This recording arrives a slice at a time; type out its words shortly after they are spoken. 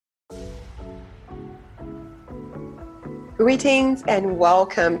Greetings and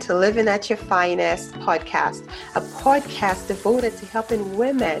welcome to Living at Your Finest podcast, a podcast devoted to helping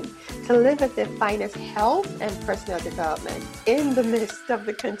women to live at their finest health and personal development in the midst of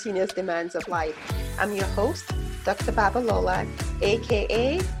the continuous demands of life. I'm your host, Dr. Babalola,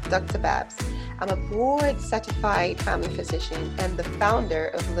 aka Dr. Babs. I'm a board-certified family physician and the founder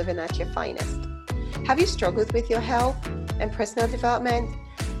of Living at Your Finest. Have you struggled with your health and personal development?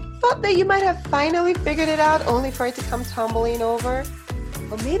 Thought that you might have finally figured it out only for it to come tumbling over?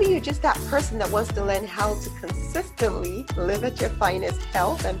 Or maybe you're just that person that wants to learn how to consistently live at your finest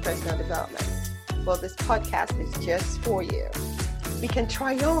health and personal development. Well, this podcast is just for you. We can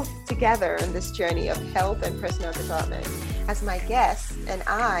triumph together on this journey of health and personal development as my guests and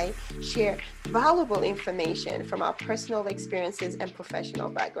I share valuable information from our personal experiences and professional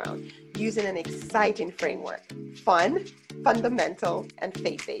background using an exciting framework: fun, fundamental, and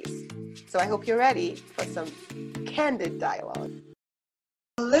faith-based. So I hope you're ready for some candid dialogue.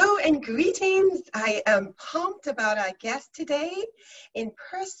 Hello and greetings. I am pumped about our guest today in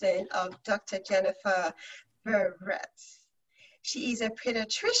person of Dr. Jennifer Verretz. She is a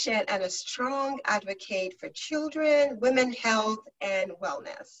pediatrician and a strong advocate for children, women's health, and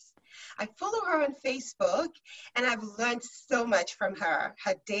wellness. I follow her on Facebook, and I've learned so much from her.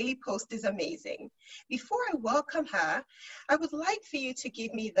 Her daily post is amazing. Before I welcome her, I would like for you to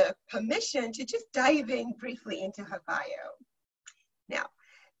give me the permission to just dive in briefly into her bio. Now,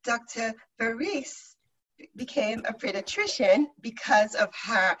 Dr. Verretz became a pediatrician because of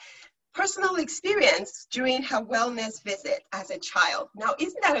her personal experience during her wellness visit as a child. Now,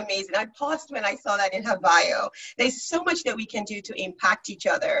 isn't that amazing? I paused when I saw that in her bio. There's so much that we can do to impact each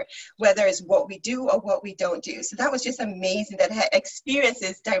other, whether it's what we do or what we don't do. So that was just amazing that her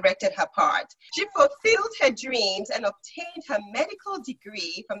experiences directed her part. She fulfilled her dreams and obtained her medical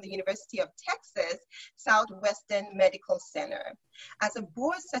degree from the University of Texas Southwestern Medical Center. As a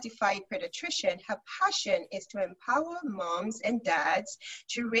board-certified pediatrician, her passion is to empower moms and dads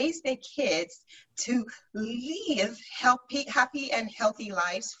to raise their kids to live happy and healthy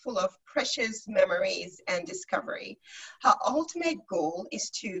lives full of precious memories and discovery. Her ultimate goal is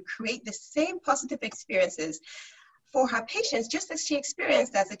to create the same positive experiences for her patients, just as she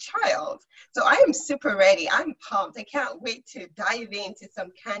experienced as a child. So I am super ready. I'm pumped. I can't wait to dive into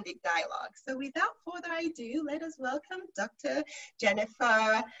some candid dialogue. So without further ado, let us welcome Dr.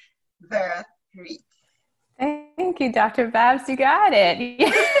 Jennifer Verretz. Thank you, Dr. Babs. You got it.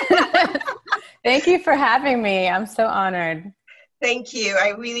 Thank you for having me. I'm so honored. Thank you. I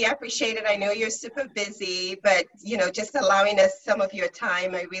really appreciate it. I know you're super busy, but just allowing us some of your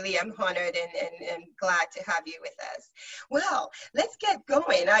time, I really am honored and glad to have you with us. Well, let's get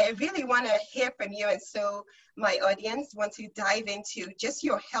going. I really want to hear from you, and so my audience wants to dive into just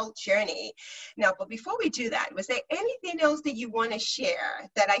your health journey. Now, but before we do that, was there anything else that you want to share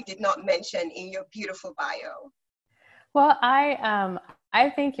that I did not mention in your beautiful bio? Well, I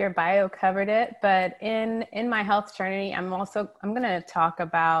think your bio covered it, but in my health journey, I'm going to talk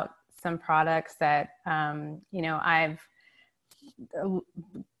about some products that, I've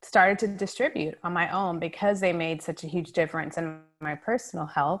started to distribute on my own because they made such a huge difference in my personal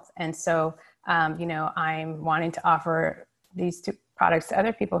health. And so, I'm wanting to offer these two products to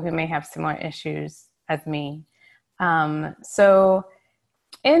other people who may have similar issues as me. So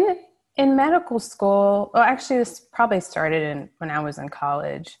in medical school, well, actually, this probably started when I was in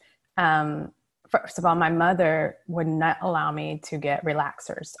college. First of all, my mother would not allow me to get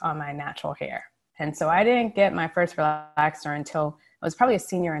relaxers on my natural hair. And so I didn't get my first relaxer until I was probably a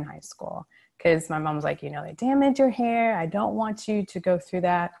senior in high school, because my mom was like, they damage your hair. I don't want you to go through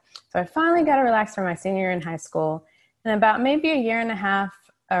that. So I finally got a relaxer my senior year in high school. And about maybe a year and a half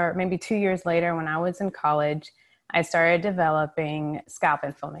or maybe 2 years later, when I was in college, I started developing scalp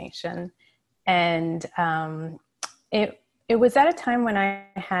inflammation. And it was at a time when I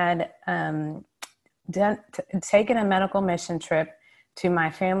had taken a medical mission trip to my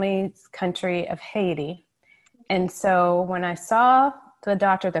family's country of Haiti. And so when I saw the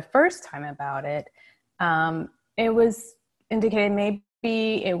doctor the first time about it, it was indicated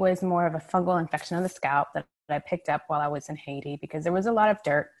maybe it was more of a fungal infection of the scalp that I picked up while I was in Haiti, because there was a lot of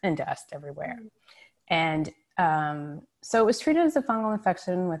dirt and dust everywhere. And so it was treated as a fungal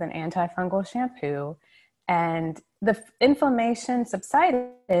infection with an antifungal shampoo, and the inflammation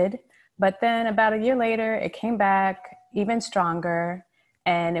subsided, but then about a year later, it came back even stronger,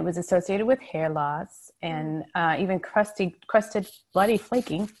 and it was associated with hair loss and even crusted, bloody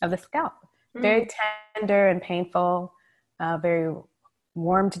flaking of the scalp. Very tender and painful, very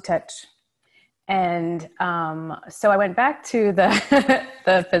warm to touch. And so I went back to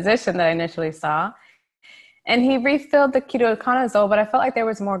the physician that I initially saw, And he refilled the ketoconazole, but I felt like there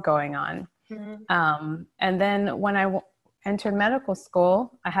was more going on. And then when I entered medical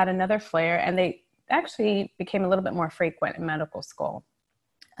school, I had another flare, and they actually became a little bit more frequent in medical school.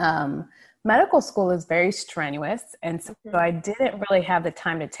 Medical school is very strenuous, and so I didn't really have the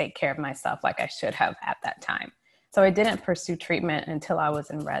time to take care of myself like I should have at that time. So I didn't pursue treatment until I was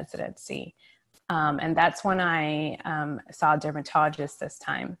in residency. And that's when I saw a dermatologist this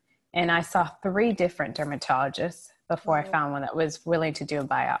time. And I saw 3 different dermatologists before I found one that was willing to do a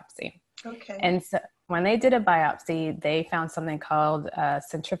biopsy. Okay. And so when they did a biopsy, they found something called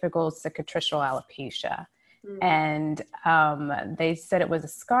centrifugal cicatricial alopecia. And they said it was a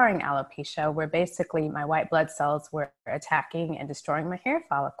scarring alopecia, where basically my white blood cells were attacking and destroying my hair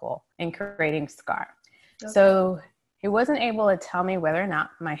follicle and creating scar. Okay. So he wasn't able to tell me whether or not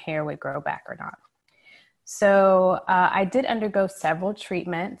my hair would grow back or not. So I did undergo several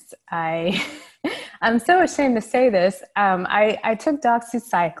treatments. I'm so ashamed to say this. I took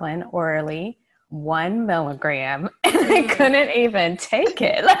doxycycline orally, 1 milligram, and I couldn't even take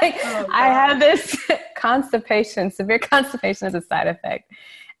it. I had this constipation, severe constipation as a side effect.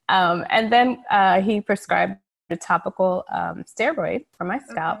 And then he prescribed a topical steroid for my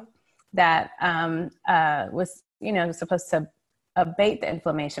scalp that was, supposed to abate the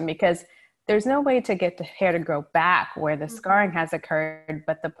inflammation, because there's no way to get the hair to grow back where the scarring has occurred.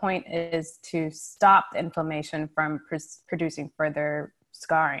 But the point is to stop the inflammation from producing further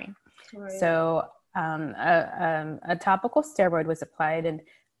scarring. Right. So a topical steroid was applied, and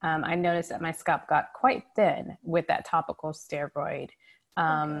I noticed that my scalp got quite thin with that topical steroid.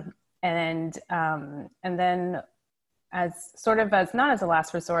 And then as not as a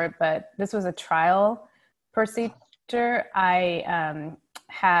last resort, but this was a trial procedure, I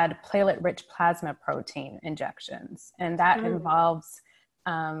had platelet-rich plasma protein injections, and that involves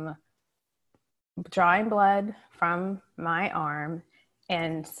drawing blood from my arm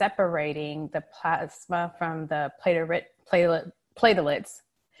and separating the plasma from the platelets.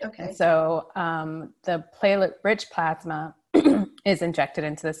 Okay. And so the platelet-rich plasma is injected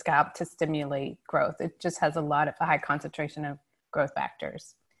into the scalp to stimulate growth. It just has a high concentration of growth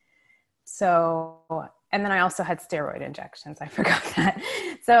factors. So, and then I also had steroid injections. I forgot that.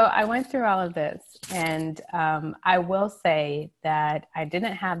 So I went through all of this, and I will say that I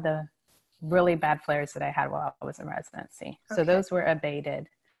didn't have the really bad flares that I had while I was in residency. Okay. So those were abated.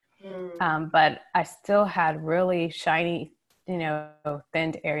 But I still had really shiny,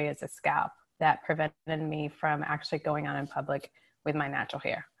 thinned areas of scalp that prevented me from actually going out in public with my natural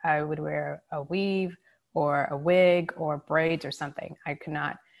hair. I would wear a weave or a wig or braids or something. I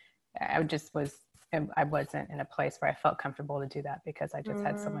wasn't in a place where I felt comfortable to do that, because I just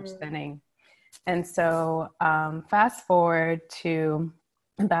had so much thinning. And so fast forward to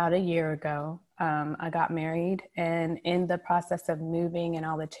about a year ago, I got married, and in the process of moving and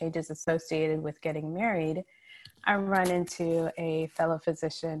all the changes associated with getting married, I run into a fellow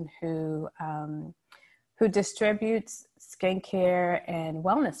physician who distributes skincare and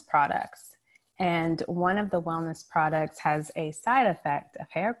wellness products. And one of the wellness products has a side effect of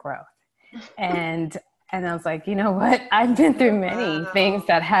hair growth. And I was like, you know what? I've been through many things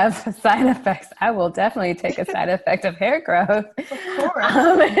that have side effects. I will definitely take a side effect of hair growth. Of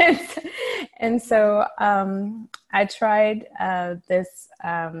course. And so I tried this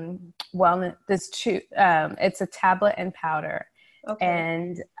wellness, it's a tablet and powder. Okay.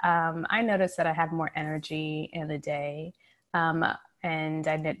 And I noticed that I had more energy in the day. And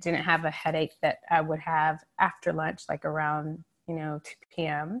I didn't have a headache that I would have after lunch, like around, 2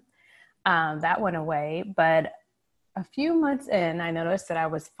 p.m. That went away. But a few months in, I noticed that I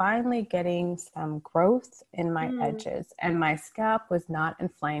was finally getting some growth in my edges, and my scalp was not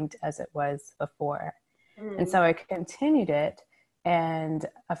inflamed as it was before. And so I continued it. And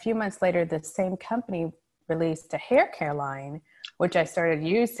a few months later, the same company released a hair care line, which I started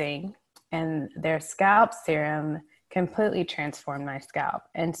using, and their scalp serum completely transformed my scalp.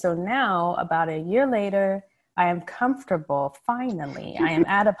 And so now, about a year later, I am comfortable, finally. I am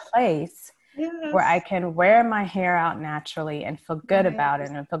at a place where I can wear my hair out naturally and feel good about it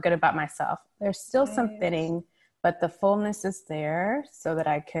and feel good about myself. There's still some thinning, but the fullness is there so that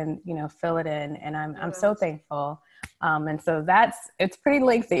I can, fill it in. And I'm so thankful. And so it's pretty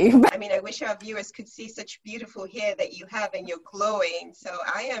lengthy. I mean, I wish our viewers could see such beautiful hair that you have, and you're glowing. So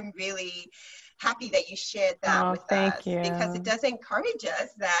I am really happy that you shared that with us, because it does encourage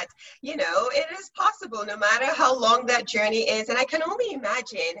us that, it is possible no matter how long that journey is. And I can only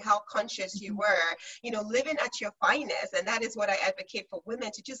imagine how conscious you were, living at your finest. And that is what I advocate for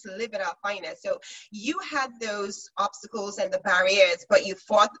women, to just live at our finest. So you had those obstacles and the barriers, but you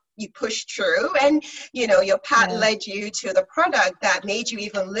fought you pushed through, and your path led you to the product that made you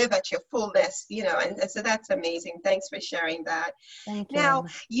even live at your fullness, and so that's amazing. Thanks for sharing that. Thank you. Now,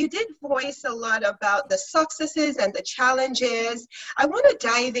 you did voice a lot about the successes and the challenges. I want to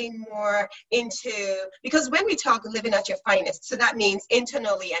dive in more into, because when we talk living at your finest, so that means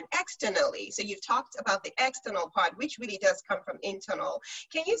internally and externally. So you've talked about the external part, which really does come from internal.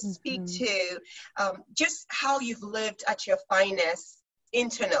 Can you speak to just how you've lived at your finest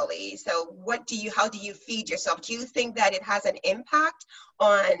internally? So how do you feed yourself? Do you think that it has an impact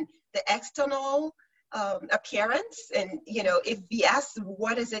on the external appearance? And if yes,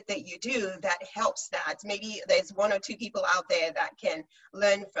 what is it that you do that helps that? Maybe there's one or two people out there that can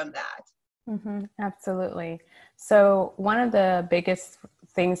learn from that. Absolutely. So one of the biggest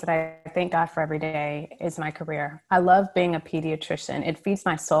things that I thank God for every day is my career. I love being a pediatrician. It feeds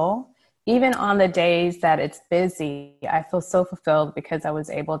my soul. Even on the days that it's busy, I feel so fulfilled because I was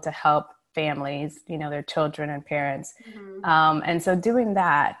able to help families, their children and parents. And so doing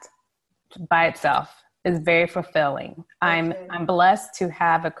that by itself is very fulfilling. I'm blessed to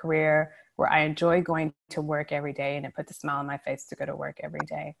have a career where I enjoy going to work every day, and it puts a smile on my face to go to work every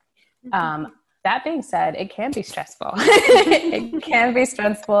day. That being said, it can be stressful. It can be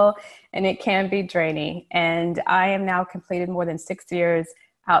stressful and it can be draining. And I am now completed more than 6 years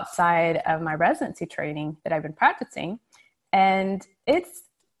outside of my residency training that I've been practicing. And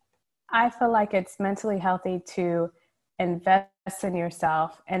I feel like it's mentally healthy to invest in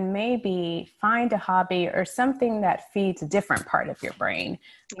yourself and maybe find a hobby or something that feeds a different part of your brain,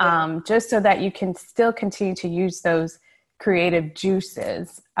 just so that you can still continue to use those creative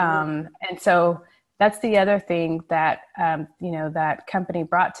juices. And so that's the other thing that, that company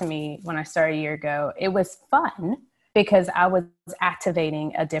brought to me when I started a year ago. It was fun because I was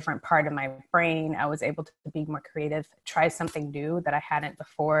activating a different part of my brain. I was able to be more creative, try something new that I hadn't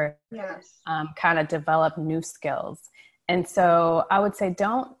before, kind of develop new skills. And so I would say,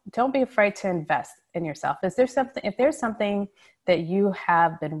 don't be afraid to invest in yourself. If there's something that you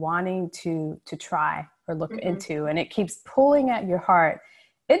have been wanting to try or look into, and it keeps pulling at your heart,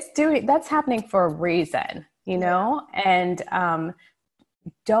 that's happening for a reason, and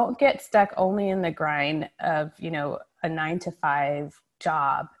don't get stuck only in the grind of, a 9-to-5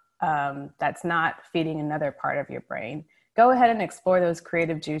 job that's not feeding another part of your brain. Go ahead and explore those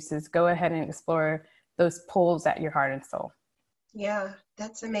creative juices. Go ahead and explore those pulls at your heart and soul. Yeah,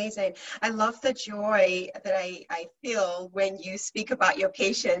 that's amazing. I love the joy that I feel when you speak about your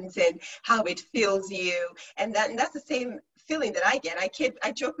patients and how it fills you. And that's the same feeling that I get.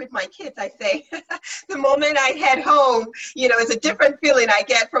 I joke with my kids. I say, the moment I head home, it's a different feeling I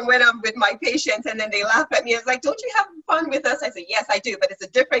get from when I'm with my patients. And then they laugh at me. It's like, don't you have fun with us? I say, yes, I do, but it's a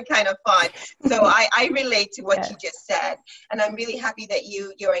different kind of fun. So I relate to what you just said. And I'm really happy that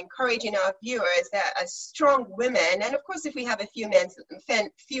you're encouraging our viewers that as strong women, and of course, if we have a few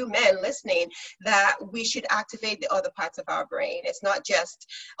men listening, that we should activate the other parts of our brain. It's not just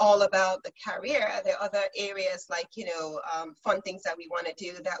all about the career. There are other areas like, fun things that we want to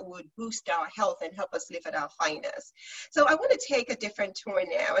do that would boost our health and help us live at our finest. So I want to take a different tour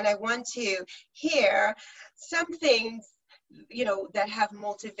now, and I want to hear some things that have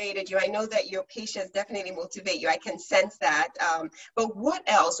motivated you. I know that your patients definitely motivate you. I can sense that. But what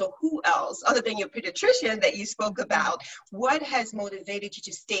else, or who else, other than your pediatrician that you spoke about, what has motivated you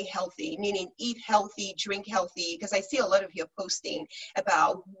to stay healthy, meaning eat healthy, drink healthy? Because I see a lot of your posting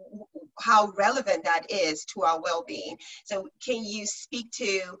about how relevant that is to our well-being. So can you speak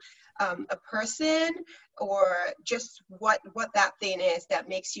to a person, or just what that thing is that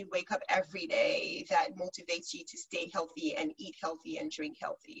makes you wake up every day, that motivates you to stay healthy and eat healthy and drink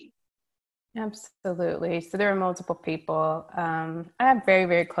healthy? Absolutely. So there are multiple people. I have very,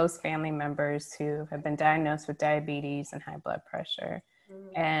 very close family members who have been diagnosed with diabetes and high blood pressure.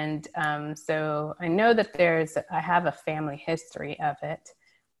 And so I know that I have a family history of it.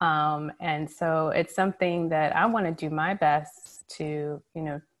 And so it's something that I want to do my best to,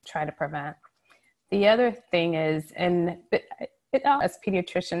 try to prevent. The other thing is, as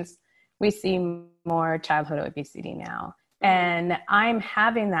pediatricians, we see more childhood obesity now. And I'm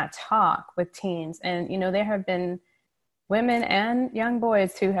having that talk with teens. And, there have been women and young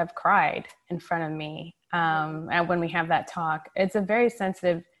boys who have cried in front of me. And when we have that talk, it's a very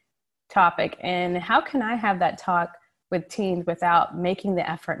sensitive topic. And how can I have that talk with teens without making the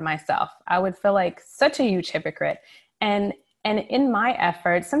effort myself? I would feel like such a huge hypocrite. And in my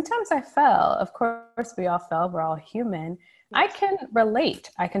effort, sometimes I fell. Of course, we all fell. We're all human. I can relate.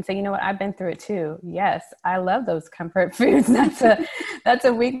 I can say, I've been through it too. Yes, I love those comfort foods. That's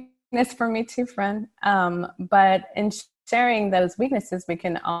a weakness for me too, friend. But in sharing those weaknesses, we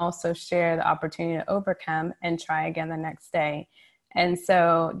can also share the opportunity to overcome and try again the next day. And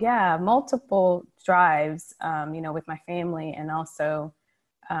so, yeah, multiple drives, with my family, and also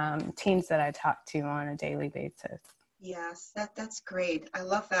teens that I talk to on a daily basis. Yes, that's great. I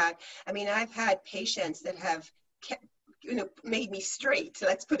love that. I mean, I've had patients that have kept, made me straight.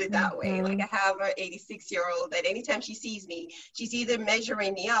 Let's put it that way. Like, I have an 86-year-old that anytime she sees me, she's either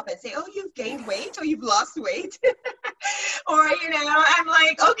measuring me up and say, "Oh, you've gained weight or you've lost weight." Or, I'm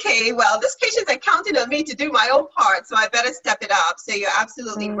like, okay, well, this patient's counting on me to do my own part, so I better step it up. So you're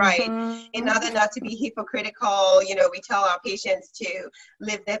absolutely right. In order not to be hypocritical, we tell our patients to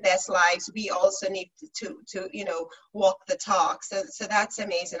live their best lives. We also need to walk the talk. So that's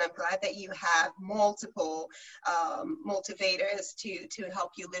amazing. I'm glad that you have multiple motivators to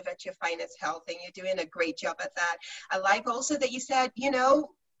help you live at your finest health, and you're doing a great job at that. I like also that you said,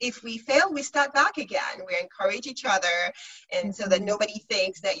 if we fail, we start back again. We encourage each other, and so that nobody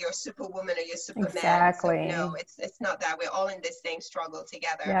thinks that you're Superwoman or you're Superman. Exactly. So no, it's not that. We're all in this same struggle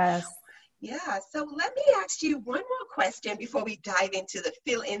together. Yes. Yeah. So let me ask you one more question before we dive into the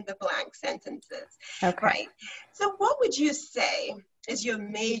fill in the blank sentences. Okay. Right. So what would you say is your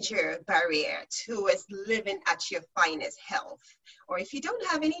major barrier towards living at your finest health? Or if you don't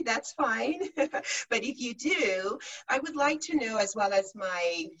have any, that's fine. But if you do, I would like to know, as well as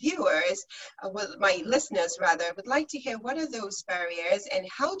my viewers, my listeners rather, would like to hear what are those barriers and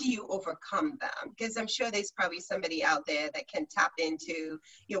how do you overcome them? Because I'm sure there's probably somebody out there that can tap into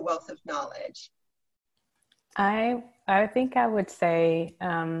your wealth of knowledge. I think I would say,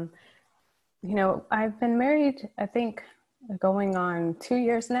 I've been married, I think, going on 2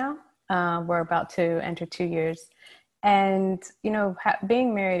 years now. We're about to enter 2 years. And,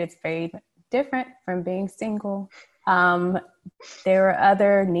 being married is very different from being single. There are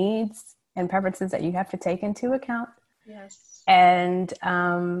other needs and preferences that you have to take into account. Yes. And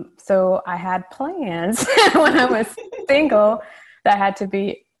so I had plans when I was single that had to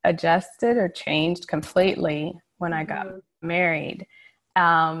be adjusted or changed completely when I got married. We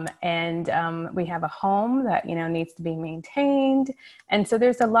have a home that, needs to be maintained. And so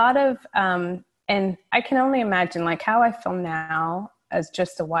there's a lot of, and I can only imagine like how I feel now as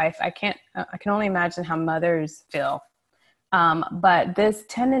just a wife. I can only imagine how mothers feel. But this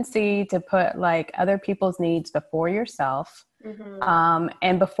tendency to put like other people's needs before yourself,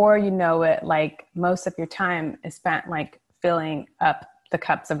 and before you know it, like most of your time is spent like filling up the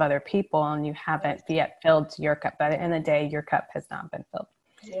cups of other people, and you haven't yet filled your cup. By the end of the day, your cup has not been filled.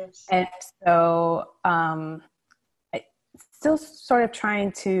 Yes. And so I still sort of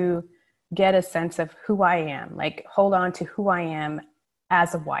trying to get a sense of who I am, like hold on to who I am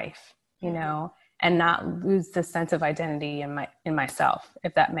as a wife, and not lose the sense of identity in myself,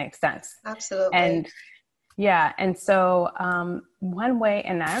 if that makes sense. Absolutely. And yeah. And so one way,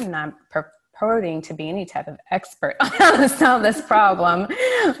 and I'm not purporting to be any type of expert on how to solve this problem,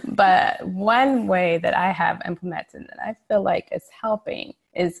 but one way that I have implemented that I feel like is helping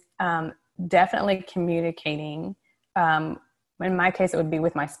is definitely communicating. In my case, it would be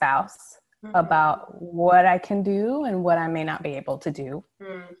with my spouse about what I can do and what I may not be able to do.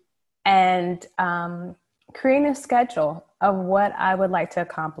 And creating a schedule of what I would like to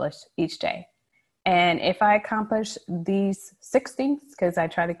accomplish each day. And if I accomplish these 6 things, because I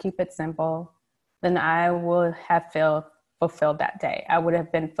try to keep it simple, then I will have fulfilled that day. I would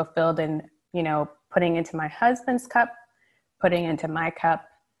have been fulfilled in, putting into my husband's cup, putting into my cup,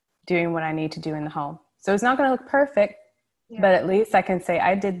 doing what I need to do in the home. So it's not going to look perfect, but at least I can say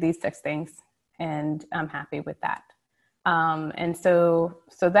I did these 6 things and I'm happy with that. And so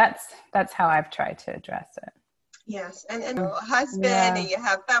that's how I've tried to address it. Yes. And your husband and you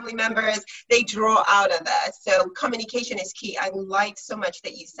have family members, they draw out of that. So communication is key. I like so much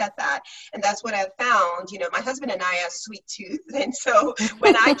that you said that. And that's what I've found. My husband and I are sweet tooth. And so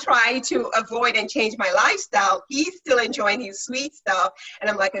when I try to avoid and change my lifestyle, he's still enjoying his sweet stuff. And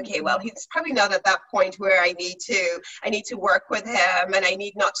I'm like, okay, well, he's probably not at that point where I need to work with him and I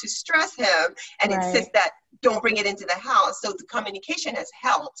need not to stress him and insist that don't bring it into the house. So the communication has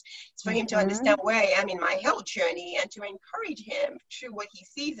helped for him to understand where I am in my health journey and to encourage him through what he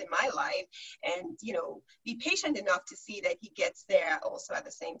sees in my life and, be patient enough to see that he gets there also at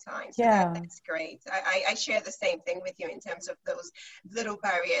the same time. So that's great. I share the same thing with you in terms of those little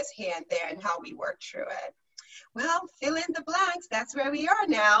barriers here and there and how we work through it. Well, fill in the blanks. That's where we are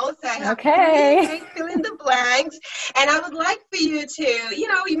now. So I have fill in the blanks. And I would like for you to,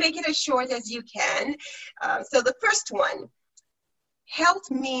 you make it as short as you can. So the first one,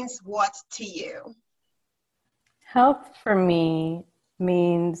 health means what to you? Health for me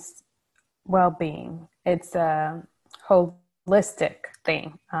means well-being. It's holistic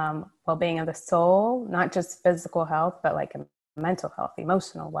thing. Well-being of the soul, not just physical health, but like mental health,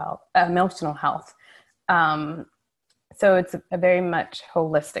 emotional health. So it's a very much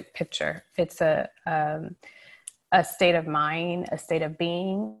holistic picture. It's a state of mind, a state of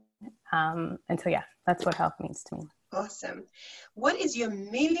being. And so, yeah, that's what health means to me. Awesome. What is your $1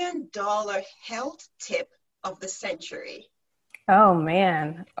 million health tip of the century? Oh,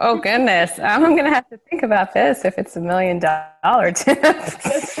 man. Oh, goodness. I'm going to have to think about this if it's $1 million tip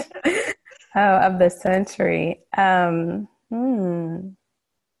of the century.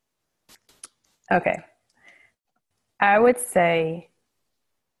 Okay. I would say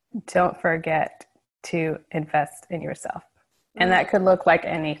don't forget to invest in yourself. And that could look like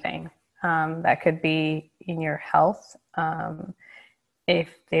anything. That could be in your health. If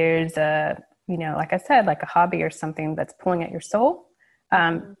there's like I said, like a hobby or something that's pulling at your soul,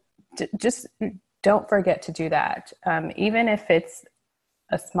 just don't forget to do that. Even if it's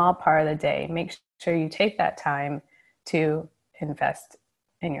a small part of the day, make sure you take that time to invest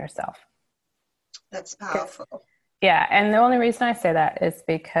in yourself. That's powerful. Yeah. And the only reason I say that is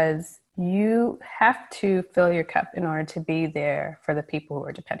because you have to fill your cup in order to be there for the people who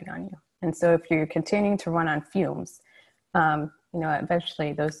are depending on you. And so if you're continuing to run on fumes,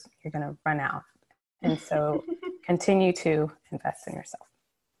 eventually you're going to run out. And so continue to invest in yourself.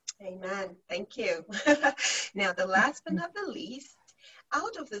 Amen. Thank you. Now, the last but not the least,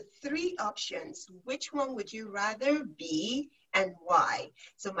 out of the 3 options, which one would you rather be and why?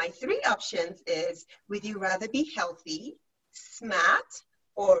 So my 3 options is, would you rather be healthy, smart,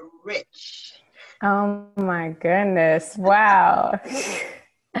 or rich? Oh my goodness. Wow.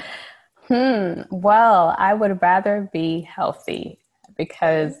 Well, I would rather be healthy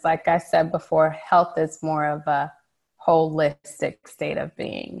because, like I said before, health is more of a holistic state of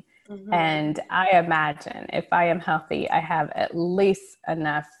being. Mm-hmm. And I imagine if I am healthy, I have at least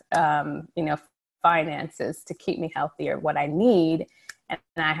enough, finances to keep me healthy or what I need. And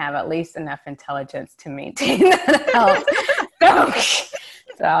I have at least enough intelligence to maintain that health.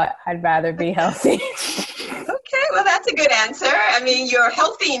 So I'd rather be healthy. Okay, well, that's a good answer. I mean, you're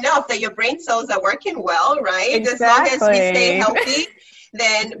healthy enough that your brain cells are working well, right? Exactly. As long as we stay healthy,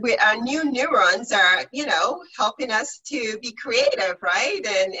 then our new neurons are, helping us to be creative, right?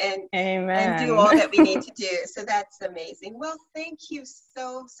 And do all that we need to do. So that's amazing. Well, thank you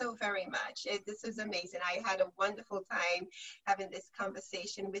so very much. This is amazing. I had a wonderful time having this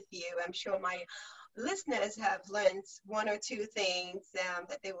conversation with you. I'm sure my listeners have learned 1 or 2 things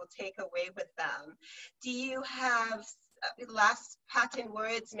that they will take away with them. Do you have last parting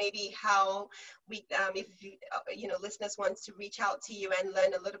words, maybe how we, if listeners want to reach out to you and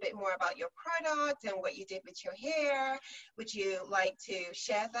learn a little bit more about your product and what you did with your hair, would you like to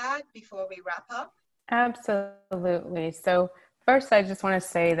share that before we wrap up? Absolutely. So first, I just want to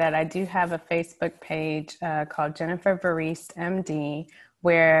say that I do have a Facebook page called Jennifer Veriste, MD,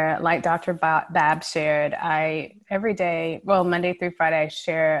 where, like Dr. Babs shared, every day, Monday through Friday, I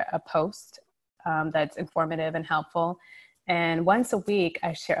share a post that's informative and helpful. And once a week,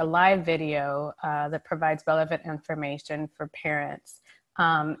 I share a live video that provides relevant information for parents.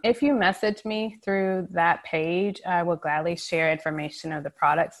 If you message me through that page, I will gladly share information of the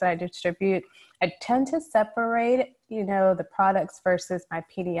products that I distribute. I tend to separate, the products versus my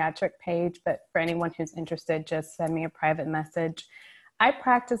pediatric page, but for anyone who's interested, just send me a private message. I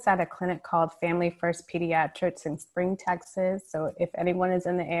practice at a clinic called Family First Pediatrics in Spring, Texas. So if anyone is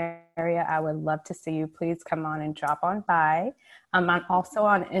in the area, I would love to see you. Please come on and drop on by. I'm also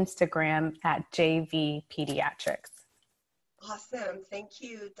on Instagram at JV Pediatrics. Awesome. Thank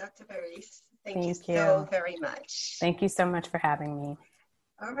you, Dr. Veriste. Thank you so very much. Thank you so much for having me.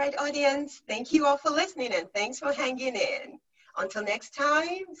 All right, audience. Thank you all for listening and thanks for hanging in. Until next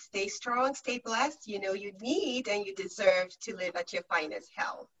time, stay strong, stay blessed. You need and you deserve to live at your finest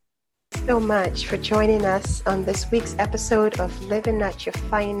health. So much for joining us on this week's episode of Living at Your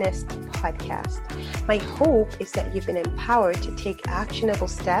Finest podcast. My hope is that you've been empowered to take actionable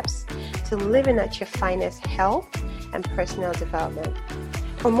steps to living at your finest health and personal development.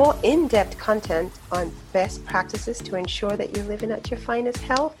 For more in-depth content on best practices to ensure that you're living at your finest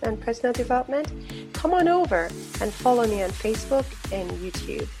health and personal development, come on over and follow me on Facebook and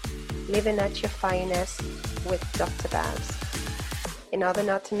YouTube, Living at Your Finest with Dr. Babs. In order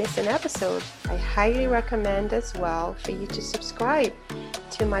not to miss an episode, I highly recommend as well for you to subscribe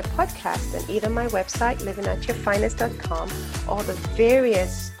to my podcast on either my website, livingatyourfinest.com, or the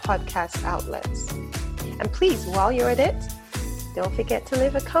various podcast outlets. And please, while you're at it, don't forget to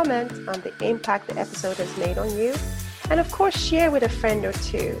leave a comment on the impact the episode has made on you. And of course, share with a friend or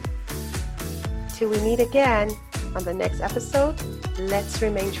two. Till we meet again, On the next episode, let's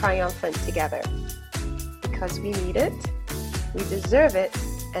remain triumphant together. Because we need it, we deserve it,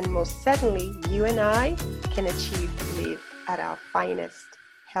 and most certainly, you and I can achieve to live at our finest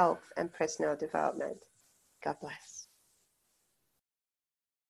health and personal development. God bless.